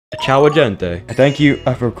Ciao gente. Thank you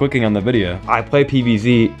for clicking on the video. I play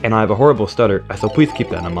PvZ and I have a horrible stutter, so please keep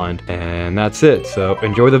that in mind. And that's it, so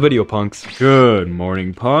enjoy the video, punks. Good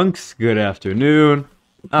morning, punks. Good afternoon.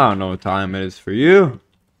 I don't know what time it is for you.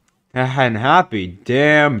 And happy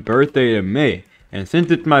damn birthday to me. And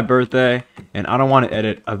since it's my birthday and I don't want to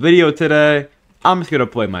edit a video today, I'm just gonna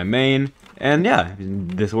play my main. And yeah,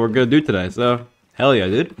 this is what we're gonna do today, so hell yeah,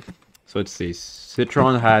 dude. So let's see.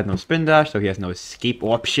 Citron had no spin dash, so he has no escape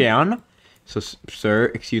option. So,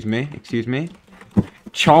 sir, excuse me.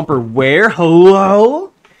 Chomper, where?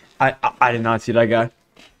 Hello? I did not see that guy.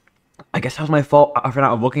 I guess that was my fault for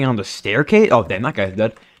not looking on the staircase. Oh, damn, that guy's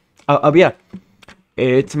dead. But yeah.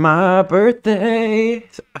 It's my birthday.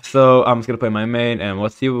 So I'm just gonna play my main, and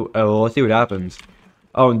let's see what happens.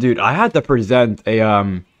 Oh, dude, I had to present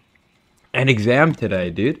an exam today,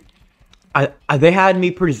 dude. They had me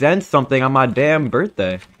present something on my damn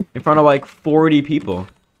birthday in front of like 40 people.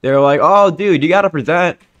 They were like, "Oh, dude, you gotta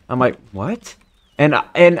present." I'm like, "What?" And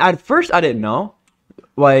at first I didn't know.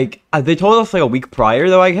 Like they told us like a week prior.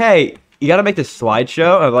 They're like, "Hey, you gotta make this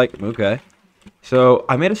slideshow." I was like, "Okay." So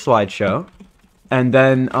I made a slideshow, and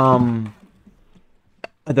then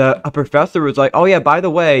a professor was like, "Oh yeah, by the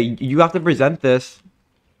way, you have to present this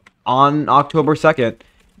on October 2nd."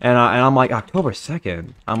 And I'm like, October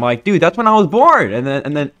 2nd? I'm like, dude, that's when I was born. And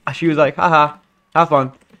then she was like, haha, have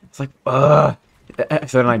fun. It's like, ugh.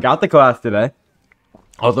 So then I got the class today.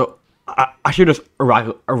 Also, I should have just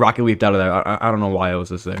rocket leaped out of there. I don't know why I was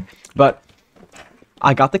just there. But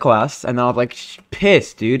I got the class, and then I was like,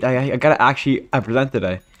 pissed, dude. I gotta actually present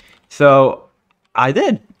today. So I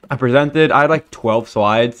did. I presented. I had like 12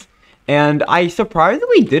 slides. And I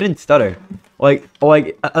surprisingly didn't stutter. Like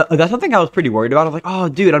that's something I was pretty worried about. I was like, oh,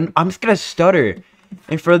 dude, I'm just gonna stutter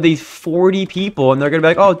in front of these 40 people, and they're gonna be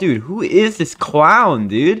like, oh, dude, who is this clown,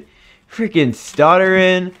 dude? Freaking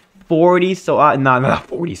stuttering, 40 slides, not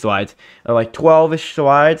 40 slides, like 12-ish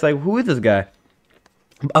slides. Like, who is this guy?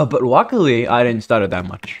 But luckily, I didn't stutter that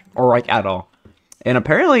much, or like at all. And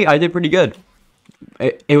apparently, I did pretty good.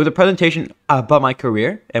 It was a presentation about my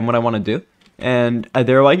career and what I want to do, and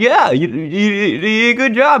they were like, yeah, you did a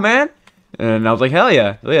good job, man. And I was like, hell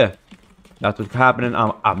yeah, that's what's happening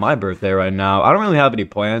on my birthday right now. I don't really have any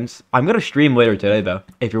plans. I'm gonna stream later today though.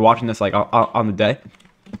 If you're watching this like on the day,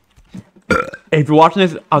 if you're watching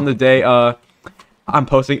this on the day I'm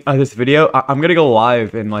posting this video, I'm gonna go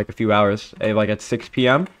live in like a few hours, like at 6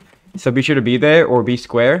 p.m. So be sure to be there or be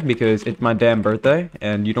square because it's my damn birthday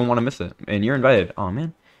and you don't want to miss it. And you're invited. Oh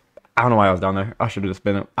man, I don't know why I was down there. I should have just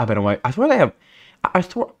been. I've been away. I swear they have.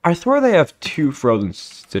 I swear they have 2 frozen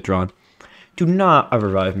Citron. Do not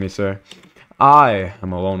revive me, sir. I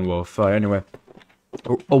am a lone wolf. Anyway,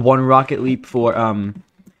 1 rocket leap for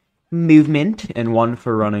movement and 1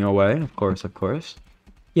 for running away. Of course.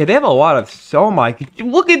 Yeah, they have a lot of. Oh my!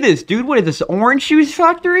 Look at this, dude. What is this? Orange Shoes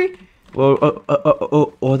Factory? Well,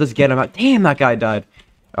 let's get him out. Damn, that guy died.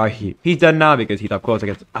 He's dead now because he's up close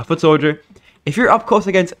against a foot soldier. If you're up close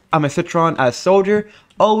against a Citron as soldier,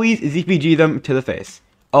 always ZPG them to the face.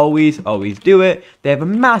 Always do it. They have a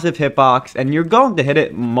massive hitbox, and you're going to hit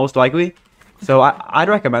it most likely. So I'd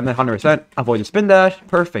recommend that 100%. Avoid the spin dash.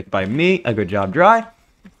 Perfect by me. A good job, Dry.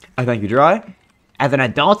 I thank you, Dry. As an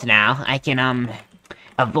adult now, I can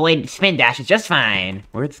avoid spin dashes just fine.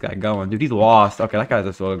 Where's this guy going? Dude, he's lost. Okay, that guy's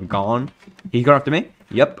just gone. He's going after me?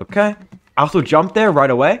 Yep, okay. I also jumped there right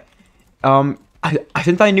away.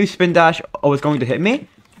 Since I knew spin dash was going to hit me,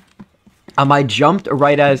 I jumped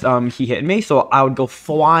right as he hit me, so I would go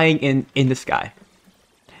flying in the sky.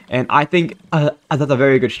 And I think that's a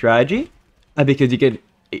very good strategy because you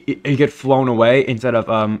get flown away instead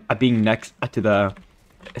of being next to the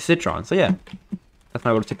Citron. So yeah, that's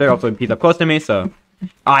my little tip there. Also, he's up close to me, so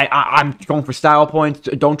I'm going for style points.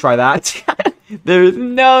 Don't try that. There's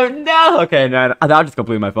no. Okay, no, that was just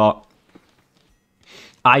completely my fault.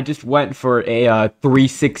 I just went for a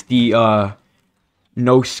 360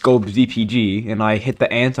 no scope ZPG, and I hit the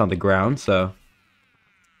ants on the ground, so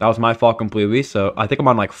that was my fault completely. So I think I'm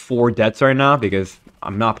on like 4 deaths right now because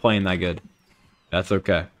I'm not playing that good. That's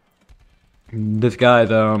okay. This guy's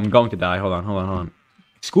going to die. Hold on.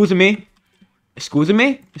 Excuse me. And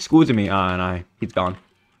he's gone.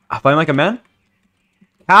 I'm playing like a man.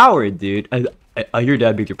 Coward, dude. You're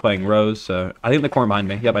dead because you're playing Rose. So I think the corner behind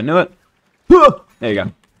me. Yep, I knew it. There you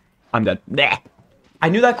go. I'm dead. Bleh. I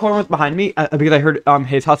knew that corn was behind me because I heard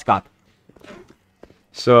his Huskop.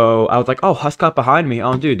 So I was like, oh, Huskop behind me.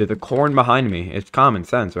 Oh, dude, there's a corn behind me. It's common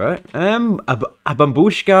sense, right? A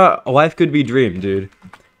Bambushka, life could be dreamed, dude.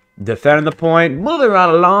 Defending the point, moving right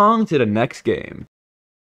along to the next game.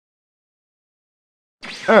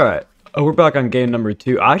 Alright, Oh, we're back on game number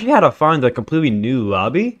 2. I actually had to find a completely new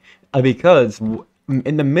lobby because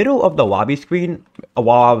in the middle of the lobby screen,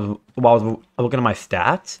 while I was looking at my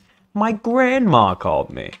stats, my grandma called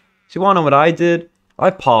me. So you wanna know what I did? I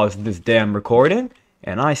paused this damn recording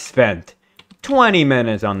and I spent 20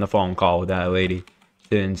 minutes on the phone call with that lady.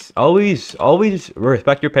 Since always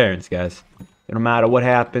respect your parents, guys. No matter what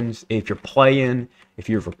happens, if you're playing, if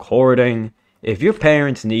you're recording, if your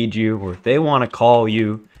parents need you or if they want to call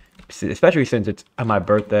you, especially since it's my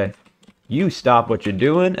birthday, you stop what you're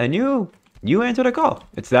doing and you answer the call.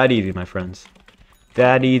 It's that easy, my friends.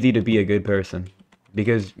 That easy to be a good person,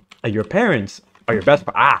 because your parents are your best.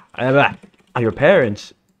 Your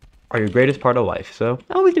parents are your greatest part of life. So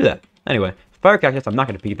always do that. Anyway, fire cactus. I'm not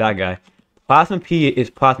gonna beat that guy. Plasma P is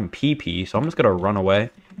Plasma PP, so I'm just gonna run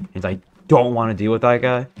away, since I don't want to deal with that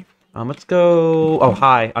guy. Let's go. Oh,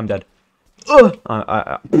 hi. I'm dead. Oh,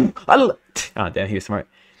 damn, he was smart.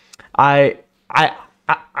 I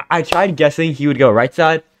tried guessing he would go right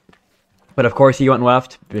side, but of course he went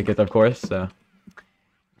left because of course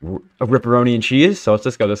ripperoni and cheese. So let's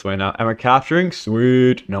just go this way now. And we're capturing.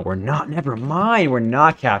 Sweet. No, we're not. Never mind. We're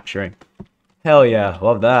not capturing. Hell yeah,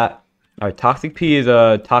 love that. All right, Toxic P is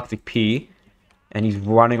a Toxic P, and he's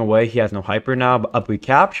running away. He has no hyper now, but we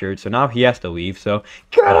captured, so now he has to leave. So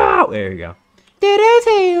get out. There you go. It is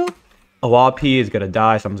you. A lot P is gonna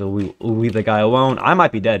die, so I'm gonna leave the guy alone. I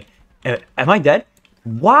might be dead. Am I dead?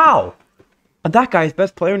 Wow! That guy's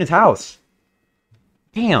best player in his house.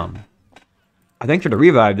 Damn. Thanks for the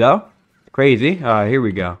revive, though. Crazy. Here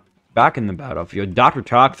we go. Back in the battlefield. Dr.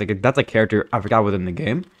 Toxic, that's a character I forgot was in the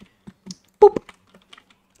game. Boop.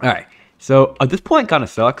 Alright. So, this point kind of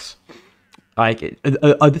sucks. Like,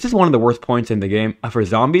 this is one of the worst points in the game for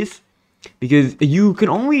zombies. Because you can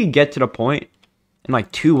only get to the point in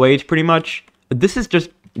like 2 ways, pretty much. This is just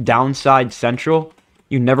downside central.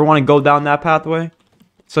 You never want to go down that pathway.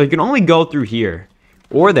 So you can only go through here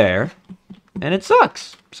or there, and it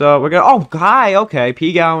sucks. So we're gonna. Oh, hi. Okay,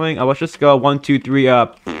 P going. Let's just go 1, 2, 3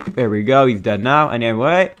 up. There we go. He's dead now.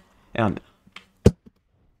 Anyway, and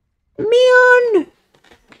man,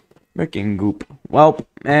 freaking goop. Well,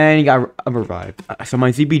 and he got revived. So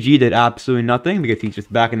my ZPG did absolutely nothing because he's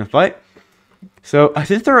just back in the fight. So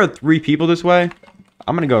since there are 3 people this way,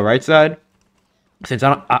 I'm gonna go right side. Since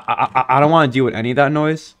I don't want to deal with any of that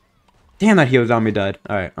noise. Damn, that heal zombie died.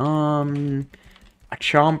 All right. A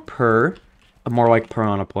chomper, more like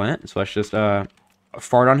piranha plant. So let's just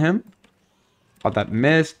fart on him. Oh, that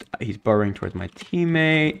missed. He's burrowing towards my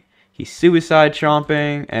teammate. He's suicide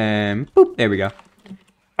chomping, and boop. There we go.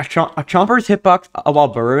 A chomper's hitbox while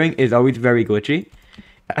burrowing is always very glitchy.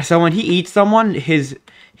 So when he eats someone, his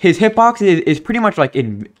hitbox is pretty much like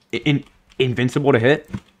invincible to hit.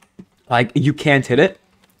 Like, you can't hit it.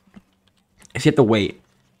 You have to wait.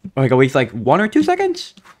 Like, at least, like, 1 or 2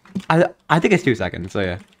 seconds? I think it's 2 seconds, so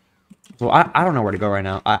yeah. So, I don't know where to go right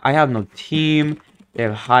now. I have no team. They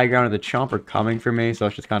have high ground of the Chomper coming for me, so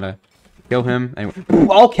let's just kind of kill him. Anyway.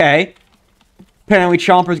 Okay. Apparently,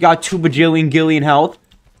 Chomper's got 2 bajillion gillion health.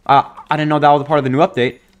 I didn't know that was a part of the new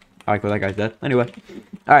update. I like what that guy's dead. Anyway.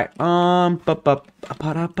 Alright. Alright.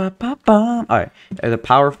 There's a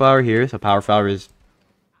Power Flower here, so Power Flower is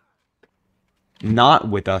not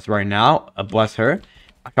with us right now. Bless her.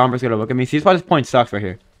 Chomper's gonna look at me. See, this why this point sucks right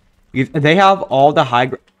here. Because they have all the high.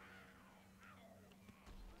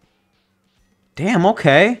 Damn.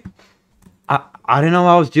 Okay. I didn't know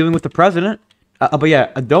I was dealing with the president. But yeah,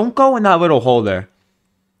 don't go in that little hole there.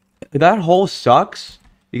 That hole sucks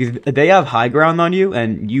because they have high ground on you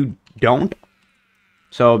and you don't.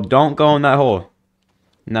 So don't go in that hole.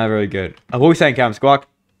 Not very good. What are we saying, Cam Squawk?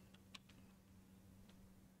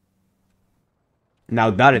 Now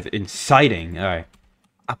that is inciting. Alright.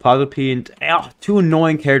 Apollo P and 2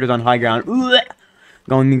 annoying characters on high ground.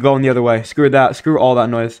 Going the other way. Screw that. Screw all that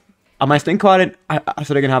noise. My Stink Cloud, I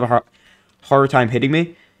said they're gonna have a harder time hitting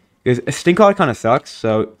me. Because Stink Cloud kind of sucks.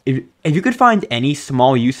 So if you could find any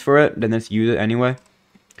small use for it, then let's use it anyway.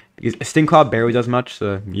 Because Stink Cloud barely does much,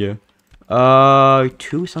 so yeah.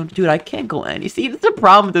 2 something. Dude, I can't go any. See, that's the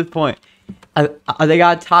problem at this point. They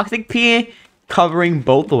got Toxic P covering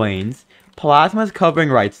both lanes. Plasma's covering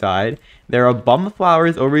right side. There are bum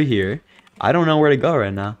flowers over here. I don't know where to go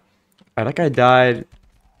right now. Alright, that guy died.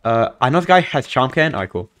 I know this guy has Chomp Can. Alright,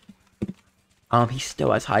 cool. He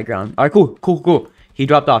still has high ground. Alright, cool. He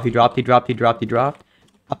dropped off. He dropped.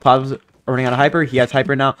 Plasma's running out of hyper. He has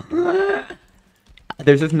hyper now.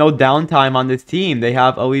 There's just no downtime on this team. They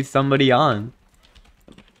have always somebody on.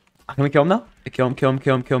 Can we kill him though? Kill him.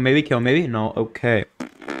 Maybe. No, okay.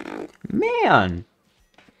 Man.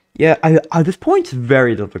 Yeah, this point's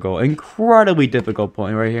very difficult. Incredibly difficult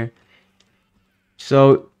point right here.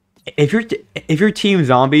 So if you're team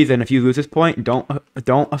zombies and if you lose this point,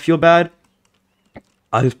 don't feel bad.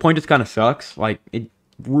 This point just kind of sucks. Like it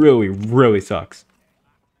really sucks.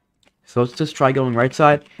 So let's just try going right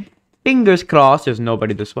side. Fingers crossed. There's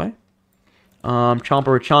nobody this way. Chomper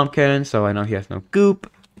or Chompkin, so I know he has no goop.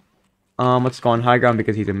 Let's go on high ground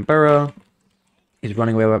because he's in burrow. He's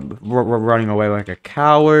running away like a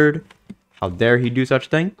coward. How dare he do such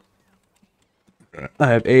thing? I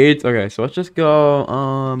have AIDS. Okay, so let's just go.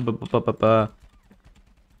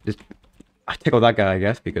 Just I tickle that guy, I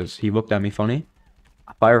guess, because he looked at me funny.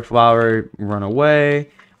 Fire flower, run away.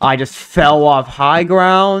 I just fell off high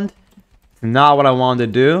ground. Not what I wanted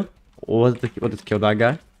to do. We'll just kill that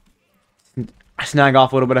guy. Snag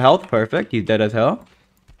off a little bit of health. Perfect. He's dead as hell.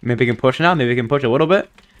 Maybe we can push now. Maybe we can push a little bit.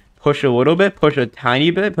 Push a little bit. Push a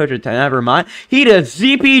tiny bit. Never mind. He just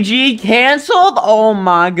ZPG canceled? Oh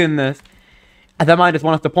my goodness. That might just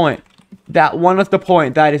won us the point. That won us the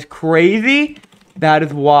point. That is crazy. That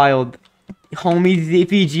is wild. Homie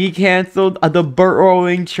ZPG canceled the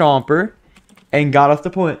burrowing Chomper and got us the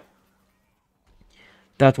point.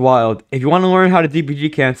 That's wild. If you want to learn how to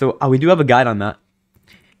ZPG cancel, we do have a guide on that.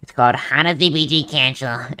 It's called How to ZPG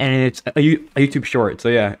Cancel. And it's a YouTube short. So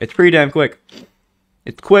yeah, it's pretty damn quick.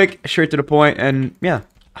 It's quick, straight to the point, and yeah.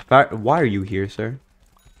 Why are you here, sir?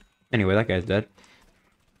 Anyway, that guy's dead.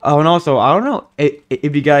 Oh, and also, I don't know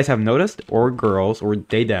if you guys have noticed, or girls, or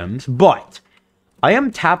they-dems, but I am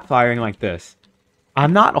tap firing like this.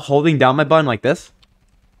 I'm not holding down my button like this.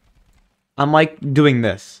 I'm like doing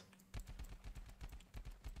this.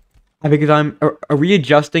 Because I'm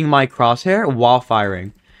readjusting my crosshair while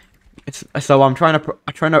firing. So I'm trying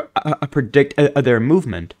to predict their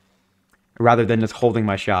movement rather than just holding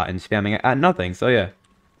my shot and spamming it at nothing. So yeah.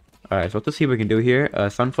 All right, so let's see what we can do here.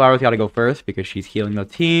 Sunflower's got to go first because she's healing the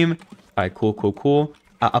team. All right, cool.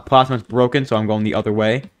 A plasma's broken, so I'm going the other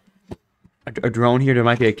way. A drone here. There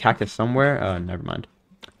might be a cactus somewhere. Never mind.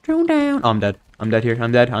 Drone down. Oh, I'm dead. I'm dead here.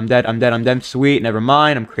 I'm dead. Sweet. Never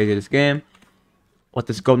mind. I'm crazy at this game. Let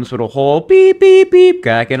this go in this little hole. Beep.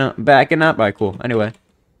 Backing up. All right, cool. Anyway.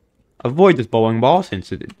 Avoid this bowling ball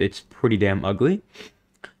since it's pretty damn ugly.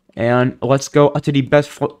 And let's go to the best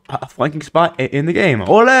flanking spot in the game.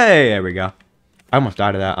 Ole! There we go. I almost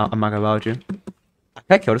died of that. I'm not gonna lie with you. Can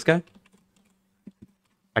I kill this guy?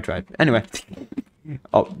 I tried. Anyway.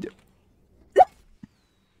 Oh.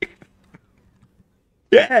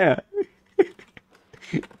 Yeah!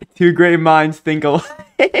 Two great minds think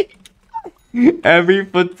alike. Every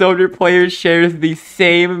Foot Soldier player shares the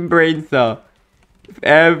same brain cell.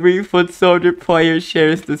 Every Foot Soldier player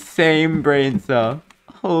shares the same brain cell.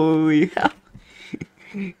 Holy hell.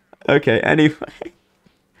 Okay, anyway.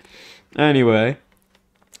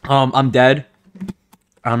 I'm dead.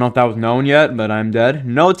 I don't know if that was known yet, but I'm dead.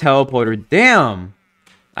 No teleporter. Damn.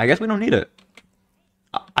 I guess we don't need it.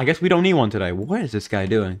 I guess we don't need one today. What is this guy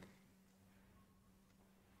doing?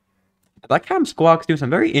 That Cam Squawk's doing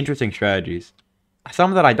some very interesting strategies.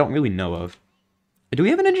 Some that I don't really know of. Do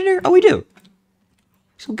we have an engineer? Oh, we do.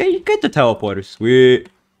 So get the teleporter. Sweet.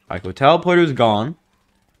 Alright, so teleporter's gone.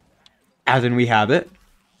 As in we have it.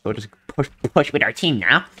 So just Push with our team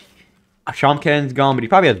now. Chompkin's gone, but he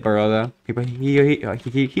probably has burrow though. He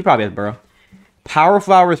probably has burrow. Power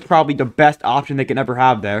flower is probably the best option they can ever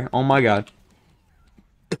have there. Oh my god.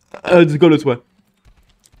 Let's go this way.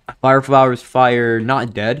 Fire flower's fire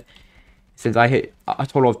not dead. Since I hit a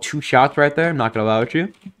total of 2 shots right there, I'm not gonna allow it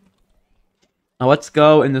you. Now let's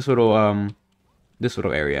go in this little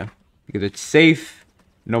area. Because it's safe.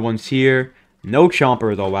 No one's here. No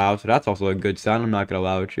Chomper is allowed, so that's also a good sign. I'm not gonna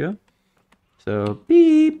allow it you. So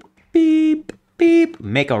beep.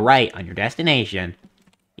 Make a right on your destination.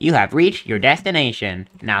 You have reached your destination.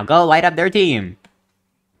 Now go light up their team.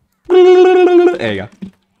 There you go.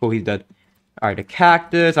 Oh, he's dead. Alright, the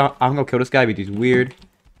cactus. I'm gonna kill this guy because he's weird.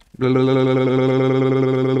 Oh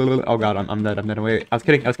god, I'm dead. Wait. I was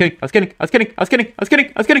kidding.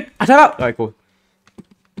 Timeout! Alright, cool.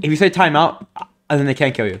 If you say timeout, then they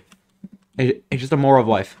can't kill you. It's just a moral of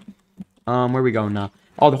life. Where are we going now?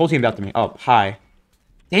 Oh, the whole team's after me. Oh, hi.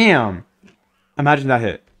 Damn. Imagine that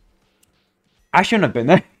hit. I shouldn't have been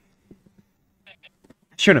there.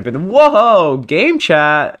 Shouldn't have been. Whoa! Game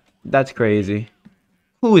chat. That's crazy.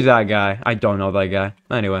 Who is that guy? I don't know that guy.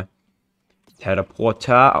 Anyway.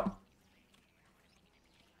 Teleporter.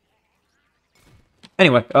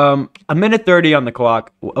 Anyway, a minute 30 on the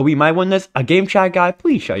clock. We might win this. A game chat guy,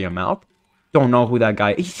 please shut your mouth. Don't know who that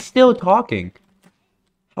guy is. He's still talking.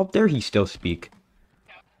 How dare he still speak?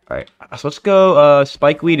 Alright, so let's go.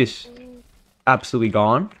 Spike weed is absolutely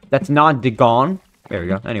gone. That's not gone. There we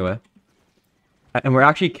go. Anyway. And we're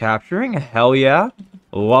actually capturing. Hell yeah.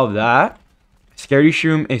 Love that. Scaredy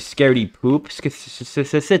Shroom is Scaredy Poop.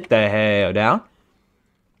 Sit the hell down.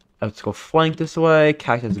 Let's go flank this way.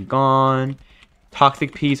 Cactus is gone.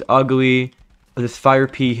 Toxic P's ugly. This Fire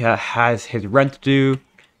P has his rent to do.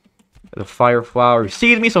 The Fire Flower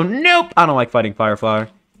receives me, so nope! I don't like fighting Fire Flower.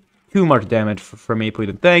 Too much damage for me, please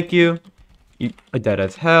and thank you. You are dead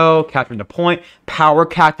as hell. Capturing the point. Power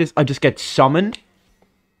Cactus, I just get summoned.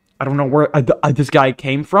 I don't know where this guy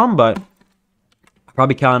came from, but...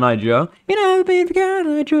 Probably Cal Joe. You know, baby,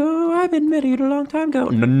 Cal Joe, I've been married a long time ago.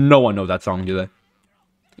 No one knows that song, do they?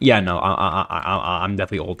 Yeah, no, I'm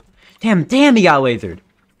definitely old. Damn, he got lasered.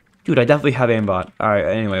 Dude, I definitely have aimbot. Alright,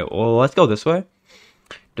 anyway, well, let's go this way.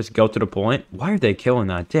 Just go to the point. Why are they killing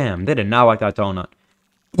that? Damn, they did not like that donut.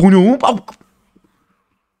 Oh.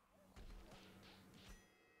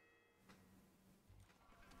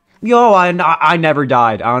 Yo, I never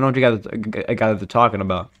died. I don't know what you guys are talking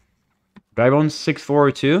about. Dragon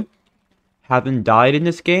 642 haven't died in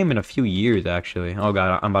this game in a few years, actually. Oh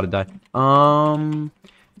god, I'm about to die.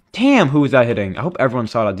 Damn, who was that hitting? I hope everyone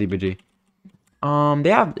saw that DBG. They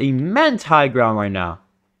have immense high ground right now.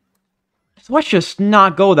 So let's just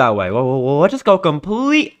not go that way. Well, let's just go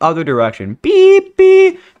complete other direction. Beep,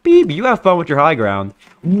 beep, beep. You have fun with your high ground.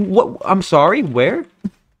 What? I'm sorry, where?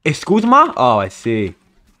 Excuse me? Oh, I see.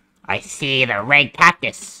 I see the red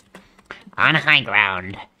cactus on high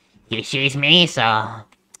ground. He sees me, so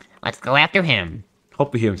let's go after him.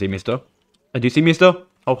 Hopefully he don't see me still. Do you see me still?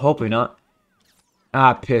 Oh, hopefully not.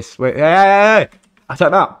 Ah, piss. Wait, hey.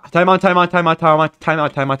 Time out. Time out.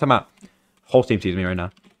 Whole team sees me right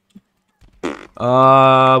now.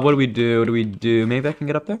 What do we do? Maybe I can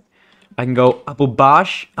get up there? I can go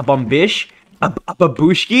Abubash, Abumbish,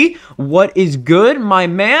 Ababushki. What is good, my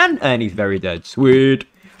man? And he's very dead. Sweet.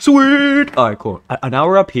 Alright, cool. Now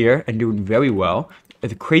we're up here and doing very well.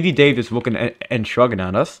 The Crazy Dave is looking and shrugging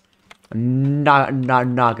at us. Not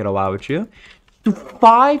gonna lie with you.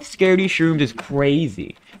 5 Scaredy Shrooms is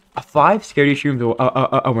crazy. 5 Scaredy Shrooms,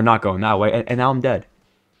 we're not going that way, and now I'm dead.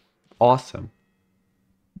 Awesome.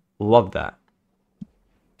 Love that.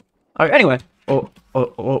 Alright, anyway.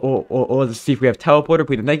 Let's see if we have teleporter,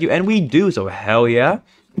 please and thank you. And we do, so hell yeah.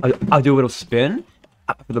 I'll do a little spin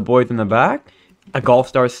for the boys in the back. A golf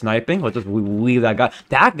star sniping. Let's just leave that guy.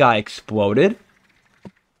 That guy exploded.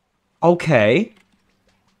 Okay.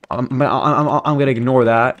 I'm gonna ignore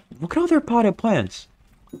that. Look at all their potted plants.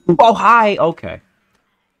 Oh, hi. Okay.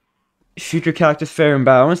 Future Cactus fair and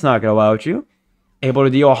balanced. Not gonna lie with you. Able to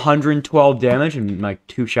deal 112 damage in like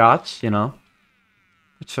 2 shots. You know.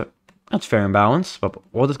 That's fair and balanced. But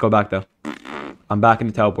we'll just go back though. I'm back in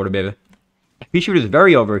the teleporter, baby. P-Shoot is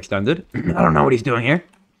very overextended. I don't know what he's doing here.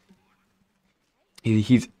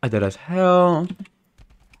 He's dead as hell.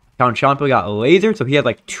 Count Champo got lasered, so he has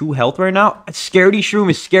like 2 health right now. Scaredy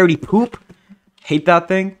Shroom is Scaredy Poop. Hate that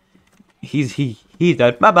thing. He's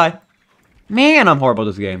dead. Bye. Man, I'm horrible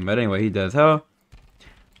at this game. But anyway, he does hell.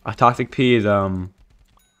 A Toxic P is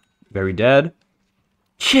very dead.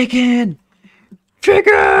 Chicken!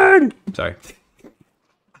 Sorry.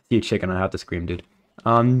 I see a chicken, I have to scream, dude.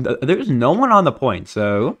 There's no one on the point,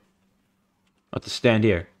 so let's just stand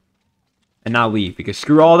here. And not leave, because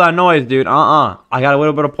screw all that noise, dude. I got a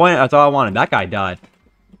little bit of point. That's all I wanted. That guy died.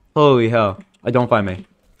 Holy hell. Don't find me.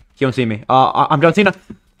 He don't see me. I'm John Cena.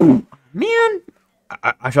 Man.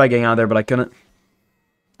 I tried getting out of there, but I couldn't.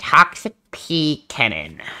 Toxic P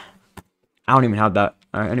Cannon. I don't even have that.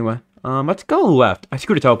 Alright, anyway. Let's go left. I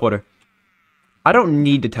screwed a teleporter. I don't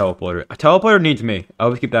need the teleporter. A teleporter needs me. I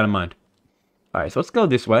always keep that in mind. Alright, so let's go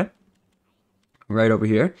this way. Right over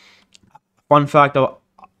here. Fun fact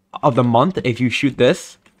of the month, if you shoot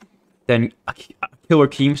this, then a killer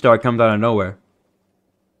Keemstar comes out of nowhere.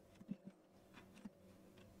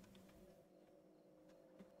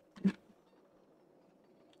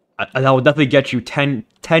 That will definitely get you 10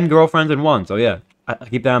 girlfriends in one, so yeah, I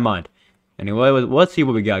keep that in mind. Anyway, let's see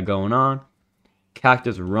what we got going on.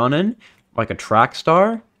 Cactus running like a track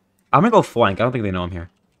star. I'm gonna go flank. I don't think they know I'm here.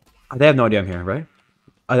 They have no idea I'm here, right?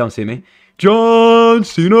 I don't see me. John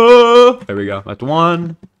Cena! There we go. That's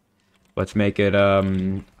 1. Let's make it,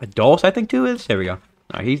 a Dulce, I think, 2 is. There we go.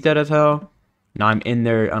 Alright, he's dead as hell. Now I'm in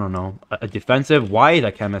there, I don't know, a defensive. Why is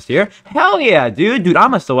that chemist here? Hell yeah, dude. Dude,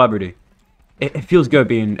 I'm a celebrity. It feels good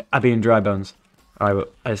being dry bones. Alright,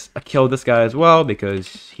 I killed this guy as well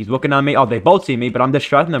because he's looking at me. Oh, they both see me, but I'm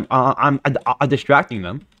distracting them. I'm distracting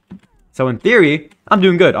them. So in theory, I'm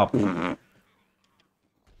doing good. Oh.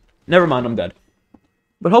 Never mind, I'm dead.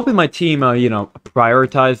 But hopefully my team, you know,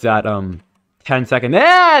 prioritize that, 10-second.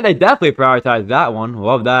 Yeah, they definitely prioritized that one.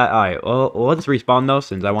 Love that. Alright, well, let's respawn though,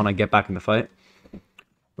 since I want to get back in the fight.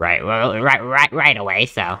 Right away,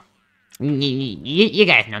 so. You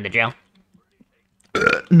guys know the drill.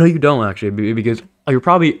 No, you don't actually, because you're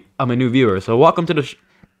probably a new viewer. So welcome to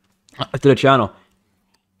the channel.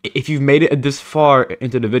 If you've made it this far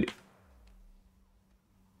into the video.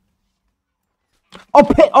 Oh,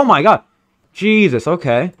 oh my God, Jesus.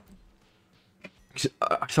 Okay. Sorry,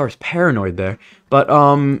 I was paranoid there. But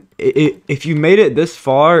if you made it this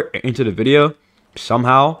far into the video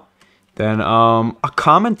somehow, then a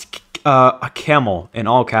comment a camel in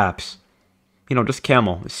all caps. You know, just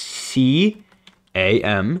camel. C-A-M-E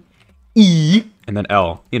and then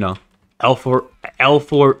L. You know, L for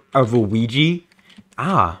Luigi.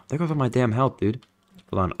 Ah, there goes all my damn health, dude.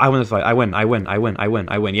 Hold on, I win this fight. I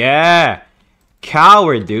win. Yeah.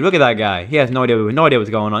 Coward, dude. Look at that guy. He has no idea what's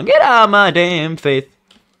going on. Get out of my damn face.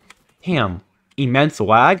 Damn. Immense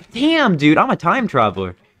lag. Damn, dude. I'm a time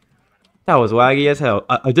traveler. That was laggy as hell.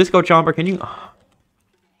 A disco chomper, can you?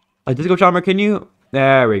 A disco chomper, can you?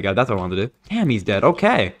 There we go. That's what I wanted to do. Damn, he's dead.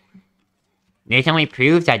 Okay. This only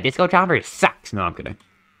proves that Disco Chomper sucks. No, I'm kidding.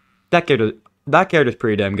 That character's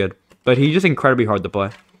pretty damn good. But he's just incredibly hard to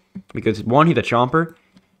play. Because, one, he's a chomper.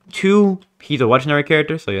 Two, he's a legendary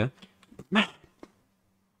character, so yeah. Man.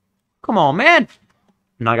 Come on, man.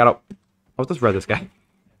 Now I gotta... I'll just res this guy.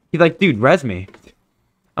 He's like, dude, res me.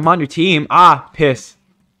 I'm on your team. Ah, piss.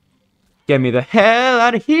 Get me the hell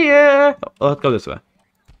out of here. Oh, let's go this way.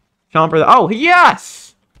 Chomper. Oh,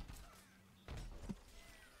 yes!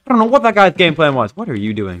 I don't know what that guy's game plan was. What are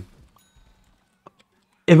you doing?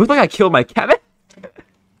 It looks like I killed my chemist.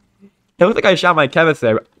 It looks like I shot my chemist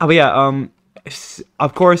there. Oh, but yeah,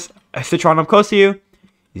 of course, Citron, I'm close to you.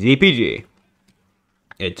 ZPG.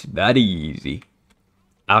 It's that easy.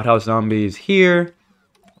 Outhouse zombies here.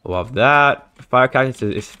 Love that. Fire cactus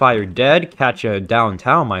is fire dead. Catch you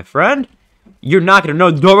downtown, my friend. You're not gonna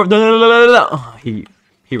know. Oh, he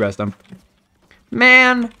rezzed him.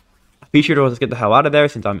 Man. Be sure to just get the hell out of there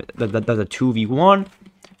since that's a 2v1.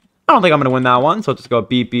 I don't think I'm gonna win that one, so let's just go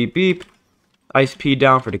beep beep beep. Ice P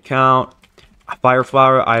down for the count. Fire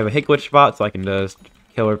flower. I have a hit glitch spot, so I can just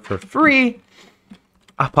kill her for free.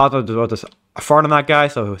 I pause just fart on that guy,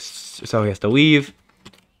 so he has to leave.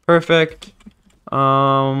 Perfect.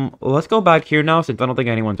 Let's go back here now since I don't think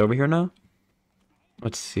anyone's over here now.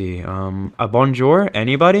 Let's see. A bonjour.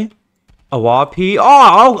 Anybody? A WAP.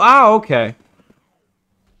 Oh, okay.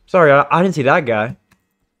 Sorry, I didn't see that guy.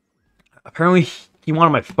 Apparently, he wanted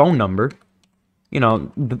my phone number. You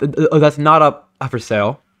know, that's not up for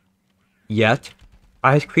sale. Yet.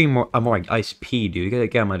 Ice cream, more like ice pea, dude. You gotta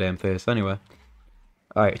get on my damn face. Anyway.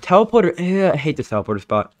 Alright, teleporter. I hate this teleporter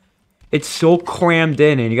spot. It's so crammed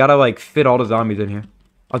in, and you gotta, like, fit all the zombies in here.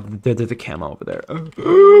 Oh, there's a camo over there.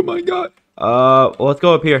 Oh, my God. Well, let's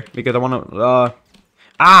go up here, because I wanna,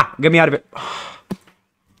 get me out of it.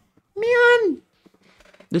 Man.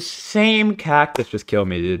 The same cactus just killed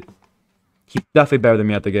me, dude. He's definitely better than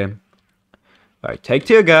me at the game. Alright, take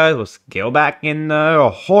two, guys. Let's go back in the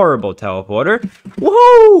horrible teleporter.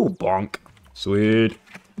 Woohoo! Bonk. Sweet.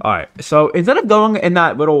 Alright, so instead of going in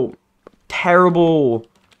that little terrible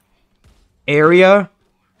area,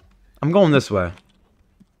 I'm going this way.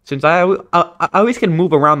 Since I at least can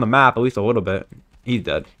move around the map at least a little bit. He's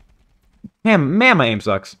dead. Man, my aim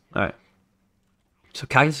sucks. Alright. So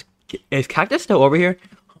is Cactus still over here?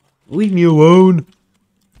 Leave me alone.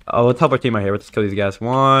 Oh, let's help our team out here. Let's kill these guys.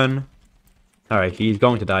 One. Alright, he's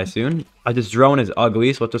going to die soon. This drone is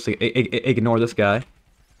ugly, so let's just ignore this guy.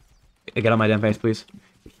 Get on my damn face, please.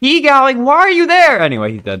 He-Gowling, why are you there?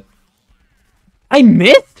 Anyway, he's dead. I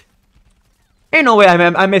missed? Ain't no way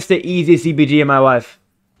I missed the easiest CBG in my life.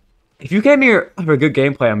 If you came here for good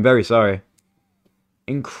gameplay, I'm very sorry.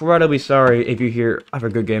 Incredibly sorry if you're here for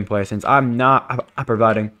good gameplay, since I'm not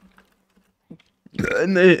providing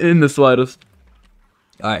in the slightest.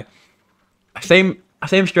 Alright. Same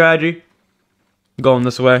strategy. Going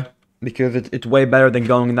this way. Because it's way better than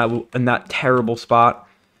going in that terrible spot.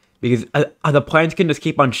 Because the planes can just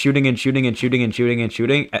keep on shooting and shooting and shooting and shooting and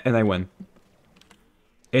shooting, and I win.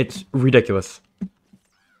 It's ridiculous.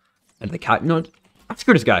 And the cat, no,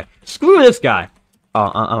 screw this guy. Screw this guy.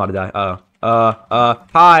 Oh, I'm about to die.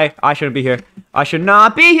 Hi. I shouldn't be here. I should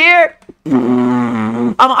not be here.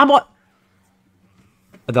 I'm what?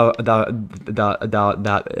 That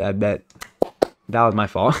was my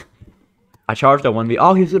fault. I charged a 1v.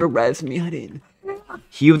 Oh, he was gonna res me. I didn't.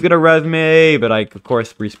 He was gonna res me, but I, of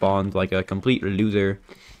course, respawned like a complete loser.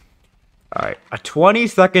 Alright, 20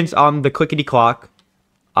 seconds on the clickety clock.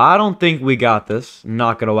 I don't think we got this.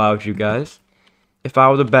 Not gonna lie with you guys. If I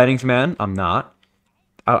was a betting man, I'm not.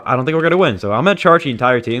 I don't think we're gonna win, so I'm gonna charge the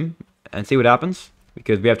entire team and see what happens.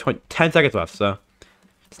 Because we have 10 seconds left, so.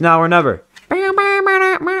 It's now or never. And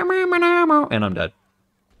I'm dead.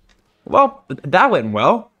 Well, that went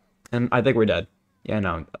well. And I think we're dead. Yeah,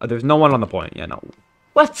 no. There's no one on the point. Yeah, no.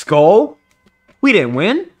 Let's go. We didn't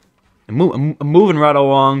win. I'm moving right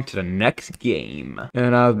along to the next game.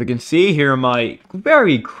 And as we can see, here are my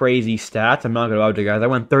very crazy stats. I'm not going to lie to you guys. I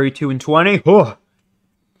went 32-20. Oh,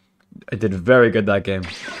 I did very good that game.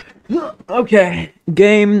 Okay.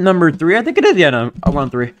 Game number 3. I think it is. Yeah, no. I won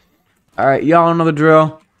 3. Alright, y'all know the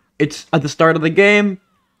drill. It's at the start of the game.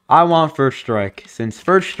 I want first strike. Since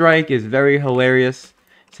first strike is very hilarious.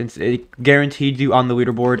 Since it guaranteed you on the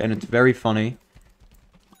leaderboard. And it's very funny.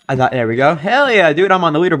 I thought, there we go. Hell yeah, dude, I'm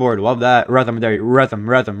on the leaderboard. Love that. Rhythm,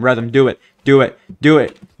 rhythm. Do it. You're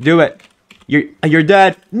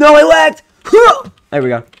dead. No, I lagged. There we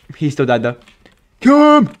go. He still died, though.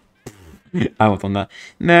 Come. I won't on that.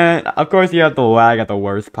 Man, of course you have to lag at the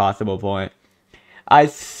worst possible point. I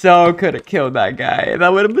so could have killed that guy.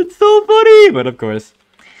 That would have been so funny. But of course.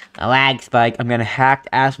 A lag spike. I'm gonna hack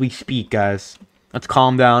as we speak, guys. Let's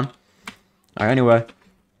calm down. Alright, anyway.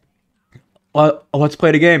 Let's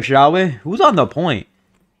play the game, shall we? Who's on the point?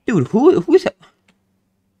 Dude, who's...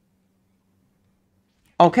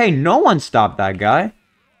 Okay, no one stopped that guy.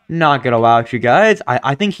 Not gonna lie to you guys.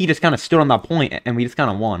 I think he just kind of stood on that point and we just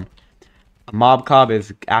kind of won. Mob Cobb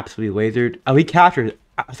is absolutely lasered. Oh, he captured...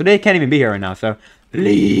 So they can't even be here right now, so...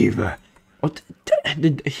 Leave! What?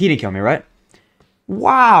 He didn't kill me, right?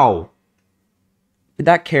 Wow!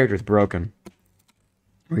 That character's broken.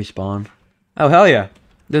 Respawn. Oh, hell yeah.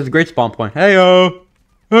 There's a great spawn point. Heyo!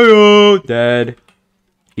 Heyo! Dead.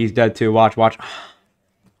 He's dead too. Watch. That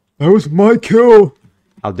was my kill.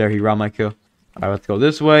 How dare he rob my kill. Alright, let's go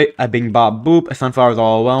this way. A bing bop boop. A sunflower's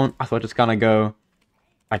all alone. I thought just kind of go.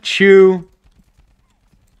 I chew.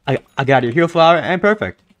 I got your heal flower and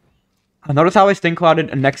perfect. Notice how I stink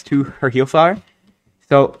clouded next to her heal flower.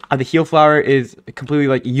 So the heal flower is completely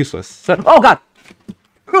like useless. So, oh god!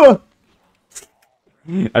 I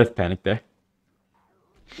just panicked there.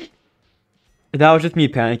 That was just me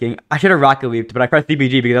panicking. I should have rocket leaped, but I pressed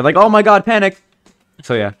DBG because I was like, oh my god, panic!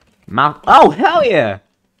 So yeah. Mouth. Oh, hell yeah!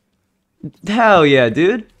 Hell yeah,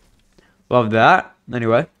 dude. Love that.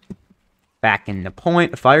 Anyway. Back in the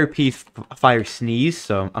point. Fire piece, fire sneeze,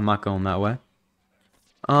 so I'm not going that way.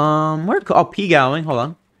 Where? Oh, P going. Hold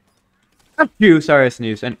on. Phew, sorry I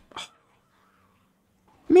sneezed. And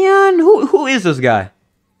man, who is this guy?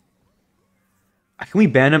 Can we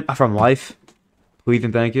ban him from life? Please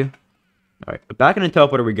and thank you. Alright, back in the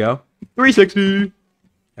teleporter we go. 360!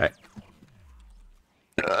 Alright.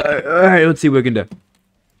 Alright, let's see what we can do.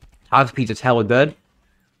 House Pizza's hella dead.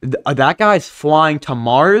 That guy's flying to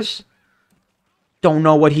Mars? Don't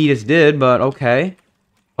know what he just did, but okay.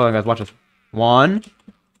 Hold on, guys, watch this. 1,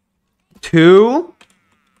 2,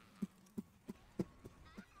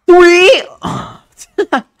 3!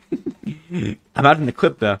 I'm out in the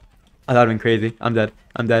clip, though. Oh, that would've been crazy. I'm dead.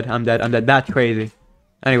 That's crazy.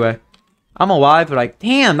 Anyway. I'm alive, but like,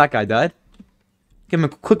 damn, that guy died. Give him a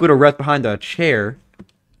quick little rest behind the chair.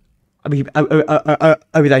 I mean,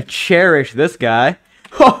 I cherish this guy.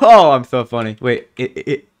 Oh, I'm so funny. Wait,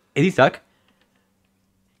 is he stuck?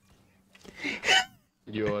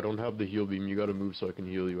 Yo, I don't have the heal beam. You gotta move so I can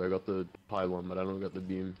heal you. I got the pylon, but I don't got the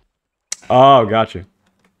beam. Oh, gotcha.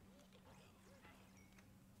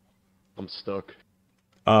 I'm stuck.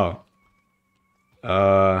 Oh.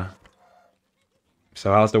 So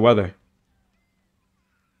how's the weather?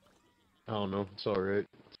 I don't know. It's alright.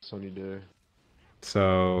 It's a sunny day.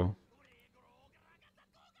 So...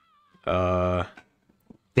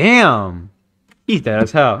 Damn! He's dead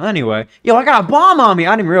as hell. Anyway. Yo, I got a bomb on me!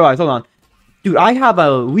 I didn't even realize. Hold on. Dude, I have a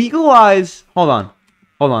legalized... Hold on.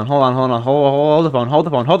 Hold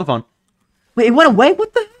the phone. Wait, it went away?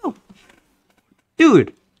 What the hell?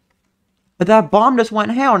 Dude. That bomb just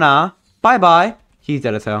went hell nah. Bye-bye. He's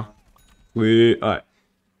dead as hell. Alright.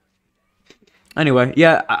 Anyway,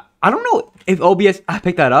 yeah, I don't know if OBS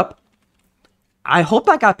picked that up. I hope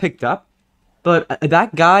that got picked up. But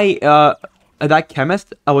that guy, that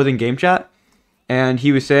chemist, I was in game chat. And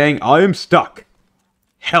he was saying, I am stuck.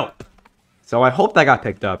 Help. So I hope that got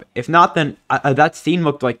picked up. If not, then that scene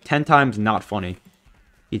looked like 10 times not funny.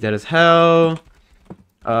 He's dead as hell.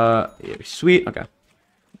 Sweet. Okay.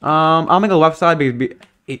 I'm gonna go left side because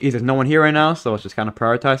there's no one here right now. So let's just kind of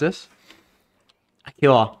prioritize this. I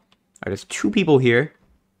kill all. Alright, there's 2 people here.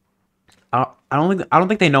 I don't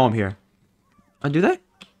think they know I'm here. Do they?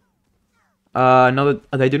 No,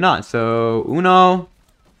 they do not. So uno,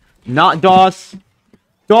 not dos.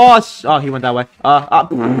 Dos. Oh, he went that way.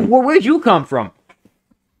 Where'd you come from?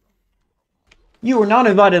 You were not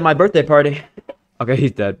invited to my birthday party. Okay,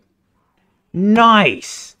 he's dead.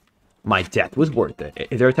 Nice! My death was worth it.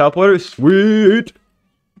 Is there a teleporter? Sweet!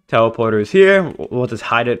 Teleporter is here. We'll just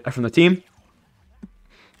hide it from the team.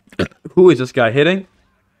 Who is this guy hitting?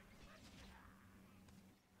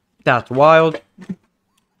 That's wild.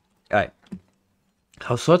 Alright.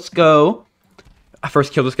 So let's go. I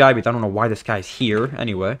first kill this guy because I don't know why this guy's here.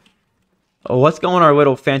 Anyway. Oh, let's go on our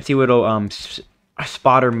little fancy little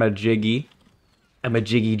spotter majiggy. A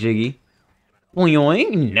majiggy jiggy.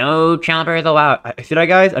 Boing. No chompers allowed. See that,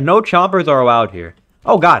 guys? No chompers are allowed here.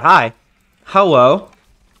 Oh god, hi. Hello.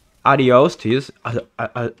 Adios to you. To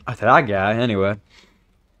that guy, anyway.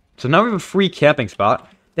 So now we have a free camping spot.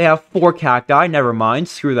 They have 4 cacti. Never mind.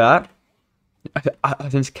 Screw that.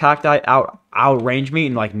 Since cacti outrange me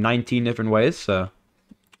in like 19 different ways, so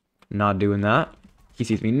not doing that. He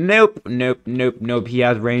sees me. Nope. He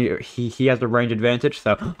has range. He has the range advantage.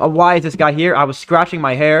 So why is this guy here? I was scratching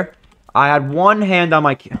my hair. I had one hand on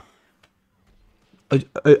my. Dude,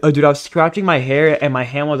 I was scratching my hair and my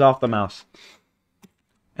hand was off the mouse.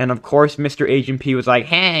 And of course, Mr. Agent P was like,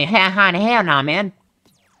 "Hey, hell no, man.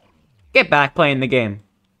 Get back playing the game."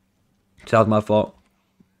 So that was my fault.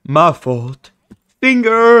 My fault.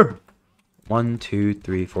 Finger. 1, 2,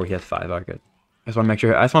 3, 4. He has 5. Alright, good. I just want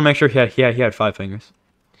to make sure he had 5 fingers.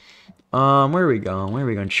 Where are we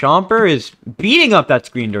going? Chomper is beating up that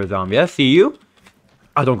screen door zombie. I see you.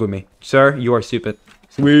 Oh, don't go with me, sir. You are stupid.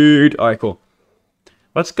 Sweet. Alright, cool.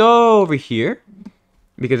 Let's go over here.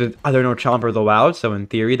 Because there are no chompers allowed, so in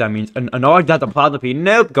theory that means... No, that's a Plaza P.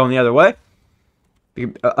 Nope, going the other way.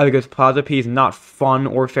 Because Plaza P is not fun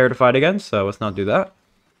or fair to fight against, so let's not do that.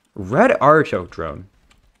 Red Artichoke Drone.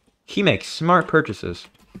 He makes smart purchases.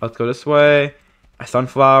 Let's go this way. A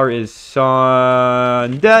Sunflower is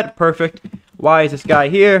dead. Perfect. Why is this guy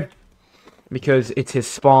here? Because it's his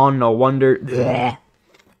spawn, no wonder. Blech.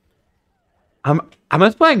 I'm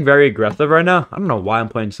just playing very aggressive right now. I don't know why I'm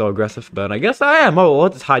playing so aggressive, but I guess I am. Oh,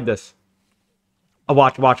 let's just hide this. Oh,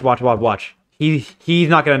 watch. He's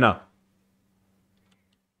not gonna know.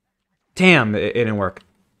 Damn, it didn't work.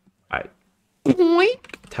 Alright.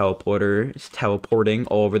 Teleporter is teleporting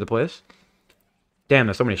all over the place. Damn,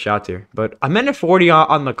 there's so many shots here. But I'm at 40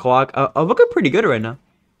 on the clock. I'm looking pretty good right now.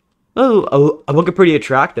 Oh, I'm looking pretty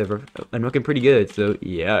attractive. I'm looking pretty good, so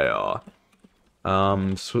yeah.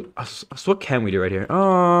 So what can we do right here?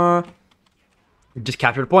 Just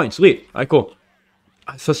capture the point. Sweet. Alright, cool.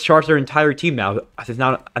 So let's charge their entire team now. It's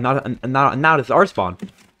now it's our spawn.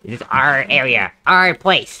 It's our area, our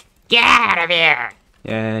place. Get out of here!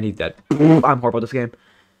 And he's dead. I'm horrible at this game.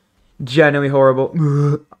 Genuinely horrible.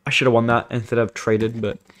 I should have won that instead of traded,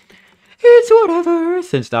 but it's whatever.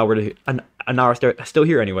 Since now we're still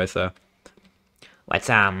here anyway, so Let's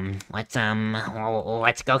go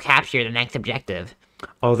capture the next objective.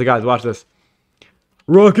 oh, the guys, watch this.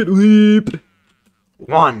 Rocket leap.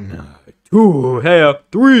 1, 2, hey,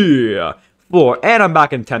 3, 4, and I'm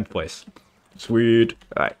back in 10th place. Sweet.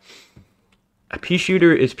 All right. A pea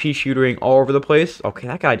shooter is pea shootering all over the place. Okay,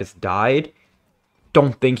 that guy just died.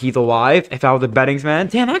 Don't think he's alive. If I was a bettings man,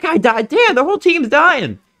 damn, that guy died. Damn, the whole team's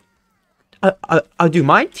dying. Dude,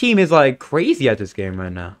 my team is like crazy at this game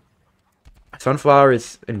right now. Sunflower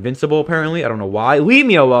is invincible apparently. I don't know why. Leave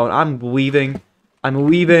me alone. I'm leaving.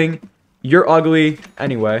 You're ugly.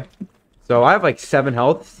 Anyway, so I have like 7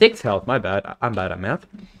 health, 6 health. My bad. I'm bad at math.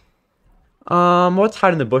 Let's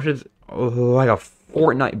hide in the bushes like a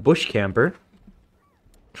Fortnite bush camper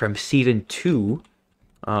from season 2.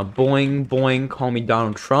 Boing, call me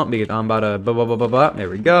Donald Trump because I'm about to blah, blah, blah, blah, blah. There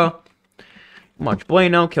we go. Much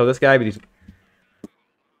bueno, kill this guy because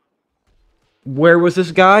where was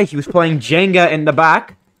this guy? He was playing Jenga in the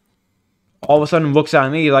back. All of a sudden looks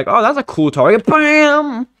at me like, oh, that's a cool target.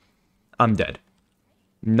 Bam! I'm dead.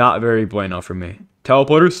 Not very bueno for me.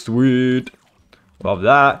 Teleporter, sweet. Love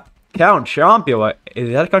that. Count Chomper.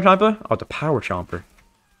 Is that a Count Chomper? Oh, it's a Power Chomper.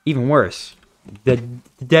 Even worse.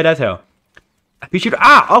 Dead as hell. Pea shooter.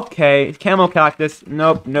 Ah, okay. Camo cactus.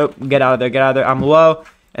 Nope. Get out of there. I'm low.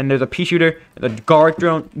 And there's a pea shooter. The guard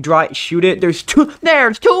drone. Shoot it. There's 2.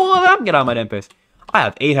 There's 2 of them. Get out of my damn face. I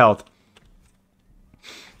have 8 health.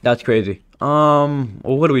 That's crazy. Well,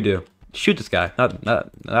 what do we do? Shoot this guy.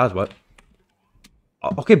 That's what.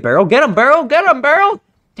 Okay, barrel. Get him, barrel.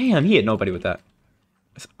 Damn, he hit nobody with that.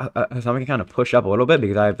 So I'm gonna kind of push up a little bit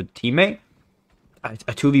because I have a teammate. A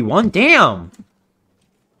 2v1. Damn.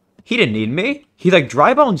 He didn't need me. He's like,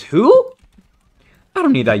 Dry Bones who? I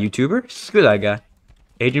don't need that YouTuber. Screw that guy.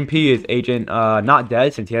 Agent P is agent not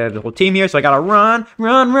dead since he had the whole team here, so I gotta run.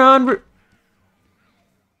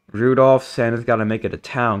 Rudolph, Santa's gotta make it to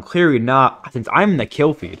town. Clearly not, since I'm in the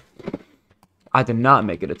kill feed. I did not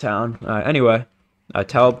make it to town. Anyway,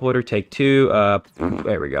 Teleporter, take 2.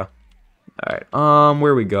 There we go. Alright,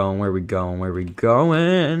 where we going? Where we going? Where we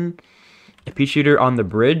going? A pea shooter on the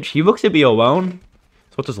bridge. He looks to be alone.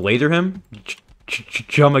 So let's just laser him.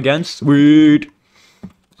 Jump again. Sweet.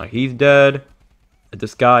 He's dead.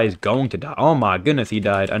 This guy is going to die. Oh my goodness, he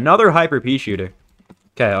died. Another hyper pea shooter.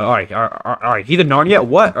 Okay, alright. He's a Narnia.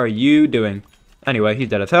 What are you doing? Anyway, he's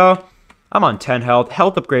dead as hell. I'm on 10 health.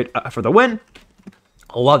 Health upgrade for the win.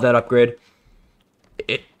 I love that upgrade.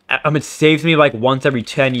 It saves me like once every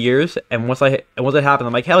 10 years. And once it happens,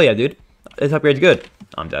 I'm like, hell yeah, dude. This upgrade's good.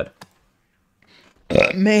 I'm dead.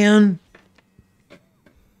 Man.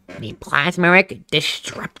 The Plasmeric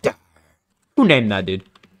Disruptor. Who named that, dude?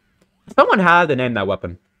 Someone had to name that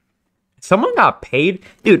weapon. Someone got paid?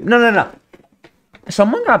 Dude, no.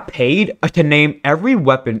 Someone got paid to name every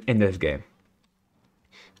weapon in this game.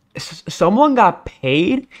 Someone got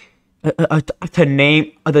paid to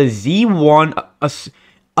name the Z1,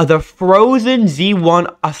 the frozen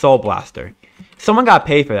Z1 Assault Blaster. Someone got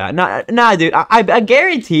paid for that. Nah, dude. I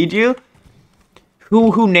guaranteed you.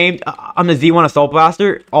 Who named on the Z1 Assault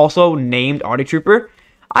Blaster also named Arctic Trooper.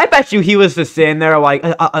 I bet you he was just sitting there like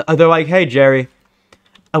they're like, hey Jerry,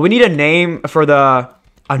 we need a name for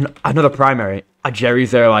another primary.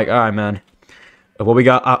 Jerry's there like, all right man, what we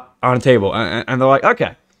got on the table? And they're like,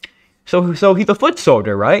 okay. So he's a foot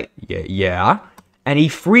soldier, right? Yeah. And he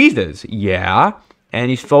freezes, yeah. And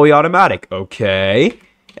he's fully automatic, okay.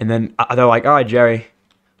 And then they're like, all right, Jerry,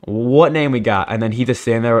 what name we got? And then he's just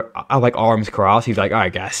sitting there, like arms crossed. He's like, all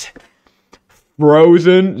right, guys,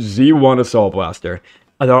 Frozen Z1 Assault Blaster.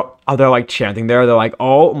 They're like chanting there. They're like,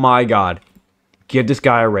 oh my god, give this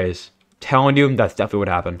guy a raise. Telling you, that's definitely what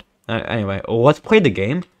happened. Anyway, let's play the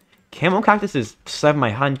game. Camo Cactus is saving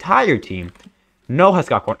my entire team. No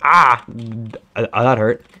Hescock. Ah, that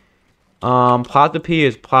hurt. Plasma P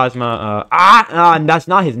is Plasma. That's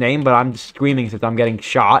not his name, but I'm screaming since I'm getting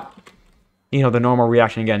shot. You know, the normal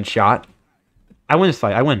reaction of getting shot. I win this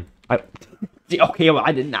fight. I win. Okay, well,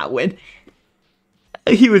 I did not win.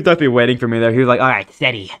 He was definitely waiting for me there. He was like, all right,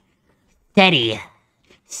 Steady.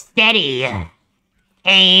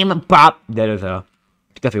 Aim. Bop. Dead as hell.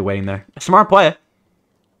 He's definitely waiting there. Smart play.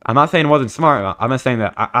 I'm not saying it wasn't smart. I'm not saying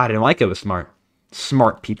that I didn't like it was smart.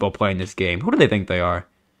 Smart people playing this game. Who do they think they are?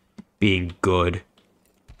 Being good.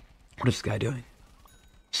 What is this guy doing?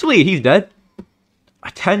 Sweet, he's dead.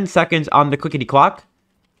 10 seconds on the clickety clock.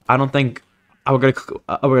 I don't think we're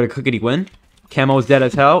gonna clickety win. Camo's dead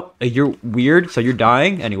as hell. You're weird, so you're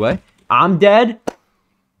dying. Anyway, I'm dead.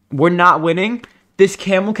 We're not winning. This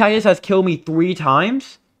Camo Cactus has killed me 3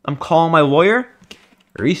 times. I'm calling my lawyer.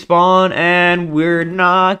 Respawn, and we're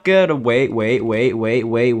not gonna wait. Hold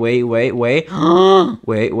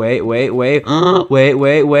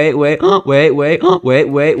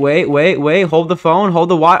the phone, hold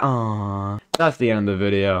the wire. That's the end of the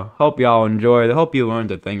video. Hope y'all enjoyed. I hope you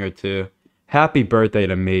learned a thing or two. Happy birthday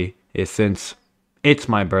to me, since it's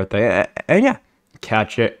my birthday. And yeah,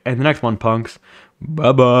 catch it in the next one, punks.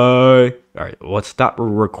 Bye bye. All right, let's stop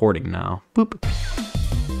recording now. Boop.